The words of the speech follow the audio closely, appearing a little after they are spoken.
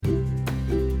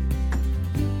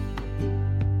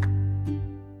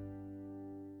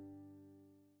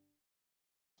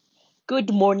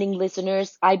Good morning,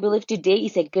 listeners. I believe today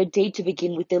is a good day to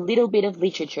begin with a little bit of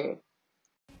literature.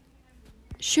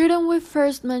 Shouldn't we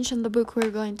first mention the book we're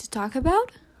going to talk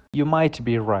about? You might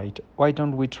be right. Why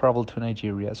don't we travel to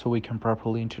Nigeria so we can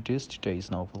properly introduce today's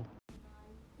novel?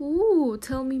 Ooh,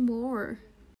 tell me more.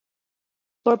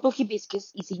 Purple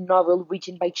Hibiscus is a novel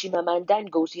written by Chimamanda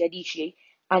Ngozi Adichie,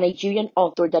 a Nigerian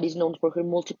author that is known for her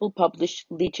multiple published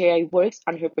literary works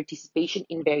and her participation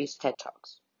in various TED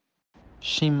Talks.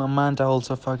 Shimamanda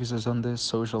also focuses on the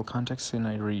social context in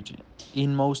Nigeria.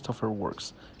 In most of her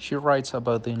works, she writes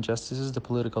about the injustices, the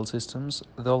political systems,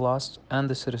 the laws, and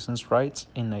the citizens' rights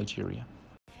in Nigeria.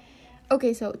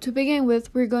 Okay, so to begin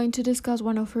with, we're going to discuss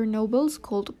one of her novels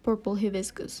called Purple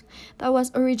Hibiscus, that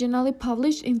was originally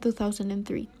published in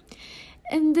 2003.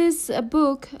 In this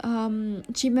book,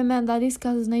 Chimamanda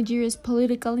discusses Nigeria's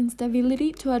political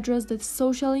instability to address the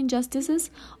social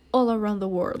injustices all around the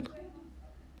world.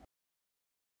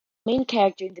 The main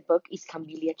character in the book is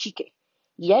Cambilia Chike.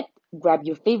 Yet, grab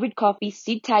your favorite coffee,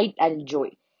 sit tight, and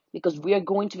enjoy, because we are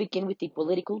going to begin with a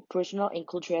political, personal, and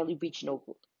culturally rich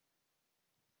novel.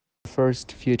 The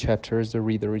first few chapters, the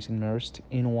reader is immersed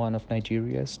in one of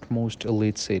Nigeria's most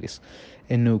elite cities,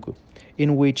 Enugu,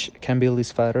 in which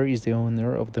Kambili's father is the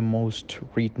owner of the most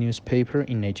read newspaper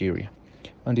in Nigeria.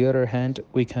 On the other hand,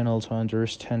 we can also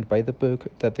understand by the book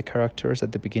that the characters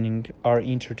at the beginning are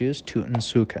introduced to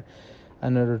Nsukka,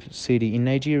 another city in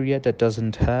Nigeria that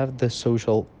doesn't have the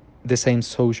same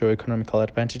socio-economical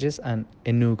advantages as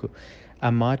Enugu,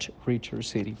 a much richer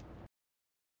city.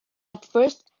 At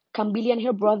first, Cambilia and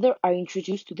her brother are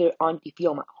introduced to their aunt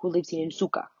Ifioma, who lives in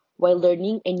Nsuka, while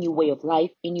learning a new way of life,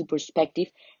 a new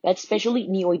perspective, but especially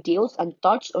new ideals and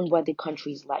thoughts on what the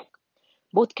country is like.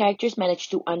 Both characters manage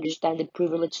to understand the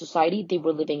privileged society they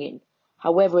were living in.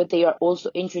 However, they are also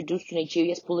introduced to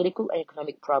Nigeria's political and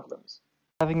economic problems.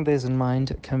 Having this in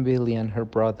mind, Kambili and her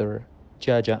brother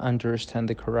Jaja understand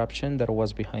the corruption that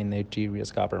was behind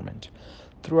Nigeria's government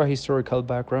through a historical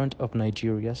background of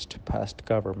Nigeria's past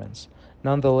governments.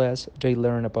 Nonetheless, they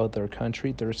learn about their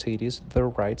country, their cities, their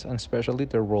rights, and especially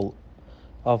the role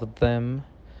of them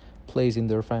plays in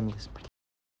their families.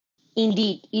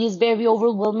 Indeed, it is very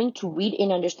overwhelming to read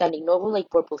and understand a novel like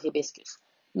Purple Hibiscus,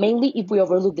 mainly if we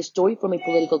overlook the story from a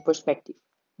political perspective.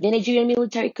 The Nigerian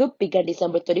military coup began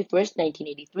December 31st,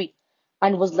 1983,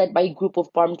 and was led by a group of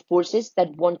armed forces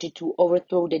that wanted to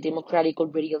overthrow the democratic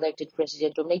already elected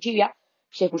president of Nigeria,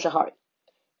 Sheikh Shahari.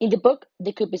 In the book,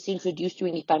 the coup is introduced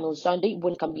during a family Sunday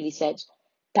when Kambili says,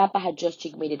 Papa had just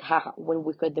checkmated Haha when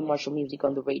we heard the martial music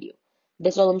on the radio,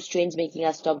 the solemn strains making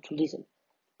us stop to listen.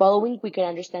 Following, we can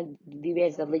understand the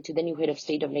events that led to the new head of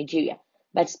state of Nigeria,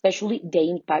 but especially the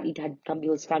impact it had on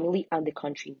Kambila's family and the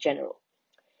country in general.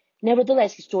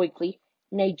 Nevertheless, historically,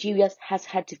 Nigeria has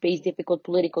had to face difficult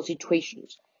political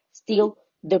situations. Still,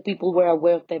 the people were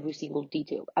aware of every single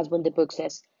detail, as when the book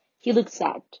says, he looked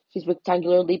sad, his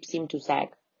rectangular lips seemed to sag.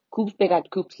 Coups begat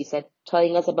coups, he said,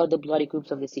 telling us about the bloody coups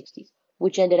of the 60s,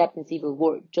 which ended up in civil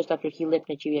war just after he left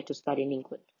Nigeria to study in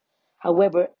England.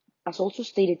 However, as also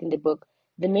stated in the book,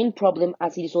 the main problem,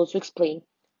 as it is also explained,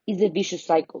 is the vicious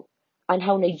cycle, and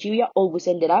how Nigeria always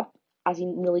ended up as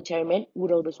in military men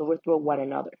would always overthrow one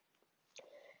another.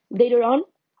 Later on,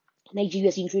 Nigeria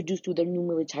is introduced to the new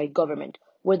military government,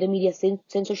 where the media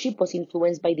censorship was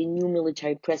influenced by the new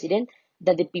military president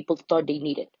that the people thought they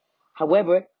needed.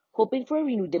 However, hoping for a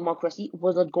renewed democracy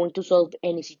was not going to solve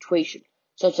any situation,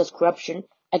 such as corruption,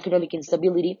 economic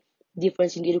instability,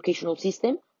 difference in the educational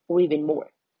system, or even more.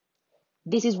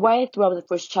 This is why, throughout the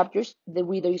first chapters, the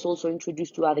reader is also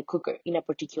introduced to Ade Cooker in a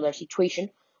particular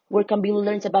situation, where Camille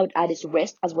learns about Ade's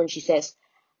arrest as when she says,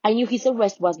 I knew his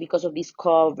arrest was because of this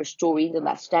cover story in the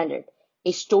Last Standard,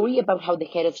 a story about how the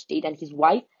head of state and his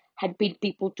wife had paid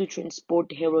people to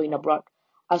transport heroin abroad,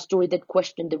 a story that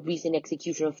questioned the recent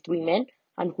execution of three men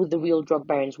and who the real drug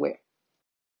barons were.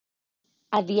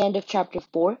 At the end of chapter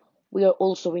 4, we are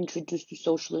also introduced to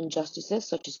social injustices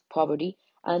such as poverty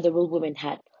and the role women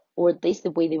had, or at least the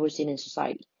way they were seen in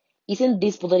society. Isn't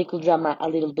this political drama a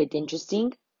little bit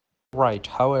interesting? Right,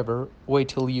 however, wait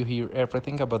till you hear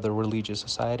everything about the religious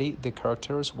society the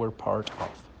characters were part of.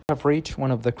 We have reached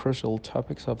one of the crucial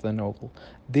topics of the novel.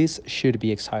 This should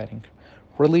be exciting.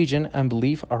 Religion and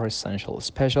belief are essential,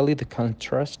 especially the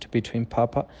contrast between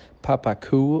Papa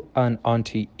Ku, and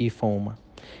Auntie Ifoma.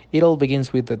 It all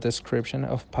begins with the description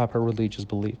of Papa religious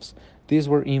beliefs. These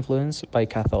were influenced by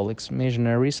Catholics,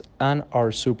 missionaries, and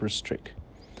are super strict.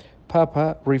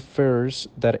 Papa refers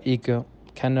that ego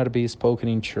cannot be spoken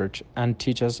in church and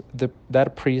teaches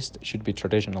that priest should be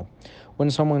traditional. When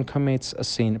someone commits a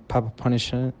sin, Papa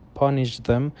punish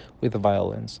them with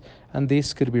violence, and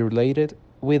this could be related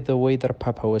with the way that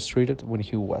Papa was treated when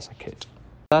he was a kid.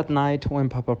 That night, when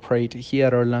Papa prayed, he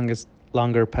uttered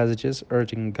longer passages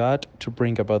urging God to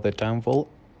bring about the downfall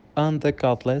and the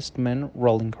godless men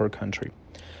ruling our country.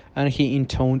 And he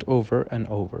intoned over and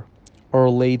over, Our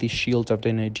Lady, shield of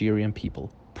the Nigerian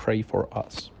people, pray for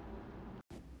us.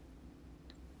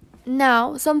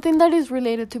 Now, something that is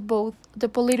related to both the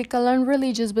political and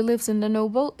religious beliefs in the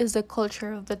novel is the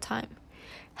culture of the time.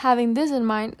 Having this in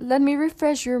mind, let me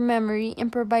refresh your memory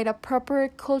and provide a proper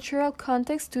cultural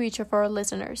context to each of our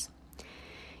listeners.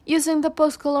 Using the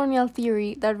post-colonial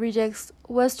theory that rejects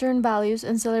Western values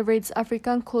and celebrates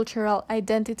African cultural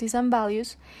identities and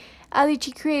values,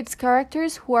 Adichie creates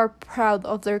characters who are proud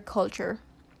of their culture.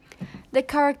 The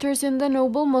characters in the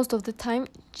novel most of the time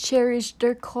cherish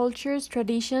their cultures,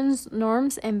 traditions,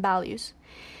 norms, and values.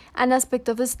 An aspect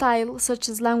of the style, such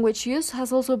as language use,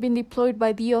 has also been deployed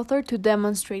by the author to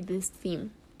demonstrate this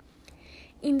theme.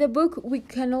 In the book, we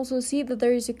can also see that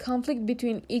there is a conflict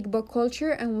between Igbo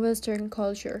culture and Western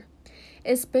culture,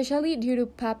 especially due to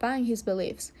Papa and his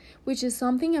beliefs, which is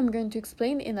something I'm going to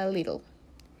explain in a little.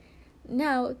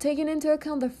 Now, taking into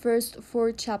account the first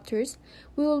 4 chapters,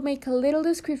 we will make a little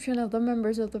description of the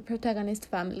members of the protagonist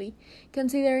family,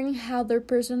 considering how their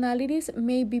personalities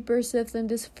may be perceived in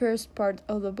this first part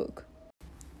of the book.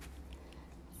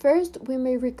 First, we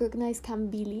may recognize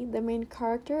Kambili, the main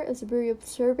character, as a very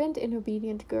observant and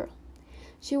obedient girl.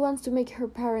 She wants to make her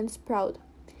parents proud,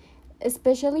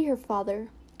 especially her father,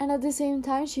 and at the same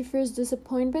time she fears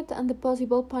disappointment and the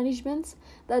possible punishments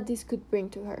that this could bring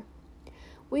to her.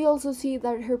 We also see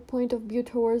that her point of view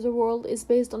towards the world is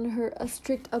based on her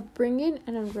strict upbringing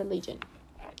and on religion.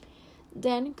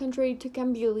 Then, contrary to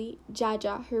Kambili,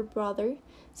 Jaja, her brother,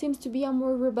 seems to be a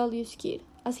more rebellious kid,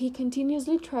 as he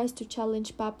continuously tries to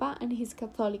challenge Papa and his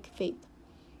Catholic faith.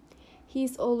 He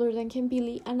is older than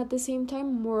Kambili and at the same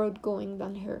time more outgoing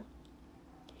than her.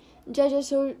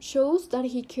 Jaja shows that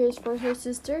he cares for her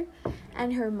sister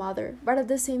and her mother, but at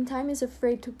the same time is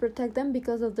afraid to protect them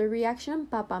because of the reaction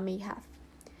Papa may have.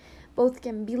 Both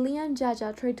Kambili and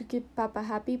Jaja try to keep Papa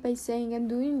happy by saying and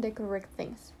doing the correct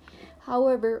things.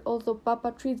 However, although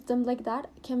Papa treats them like that,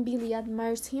 Kambili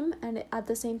admires him and at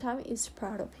the same time is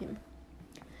proud of him.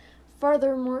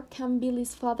 Furthermore,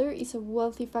 Kambili's father is a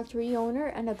wealthy factory owner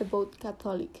and a devout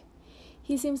Catholic.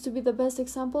 He seems to be the best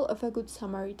example of a good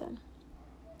Samaritan.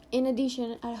 In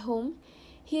addition, at home,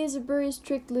 he is a very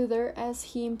strict leader as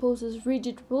he imposes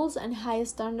rigid rules and high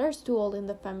standards to all in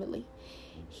the family.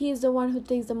 He is the one who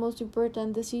takes the most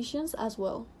important decisions as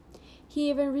well. He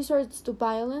even resorts to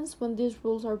violence when these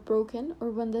rules are broken or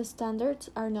when the standards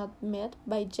are not met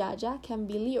by Jaja,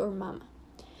 Kambili, or Mama.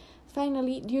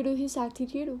 Finally, due to his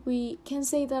attitude, we can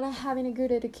say that having a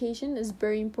good education is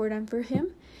very important for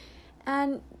him.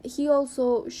 And he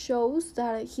also shows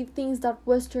that he thinks that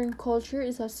Western culture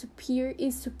is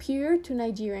superior to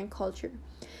Nigerian culture,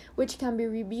 which can be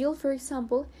revealed, for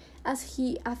example, as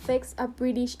he affects a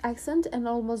British accent and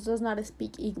almost does not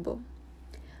speak Igbo.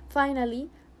 Finally,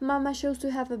 Mama shows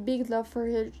to have a big love for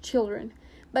her children,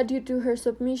 but due to her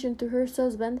submission to her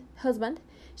husband,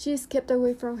 she is kept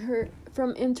away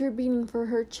from intervening for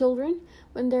her children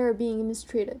when they are being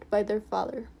mistreated by their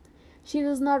father. She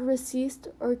does not resist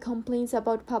or complains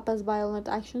about Papa's violent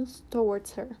actions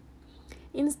towards her.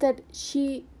 Instead,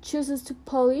 she chooses to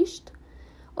polish,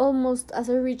 almost as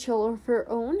a ritual of her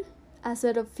own, a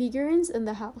set of figurines in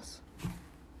the house.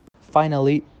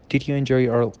 Finally, did you enjoy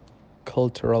our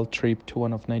cultural trip to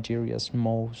one of Nigeria's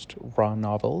most raw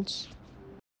novels?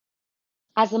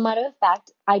 As a matter of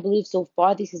fact, I believe so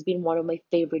far this has been one of my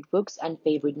favorite books and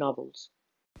favorite novels.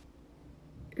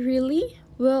 Really?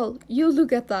 Well, you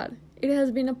look at that. It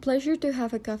has been a pleasure to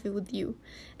have a coffee with you,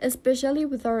 especially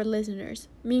with our listeners.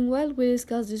 Meanwhile, we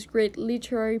discuss this great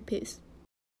literary piece.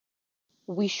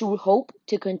 We sure hope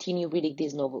to continue reading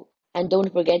this novel. And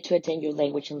don't forget to attend your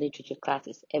language and literature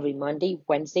classes every Monday,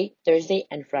 Wednesday, Thursday,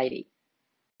 and Friday.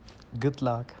 Good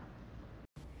luck.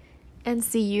 And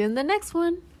see you in the next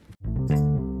one!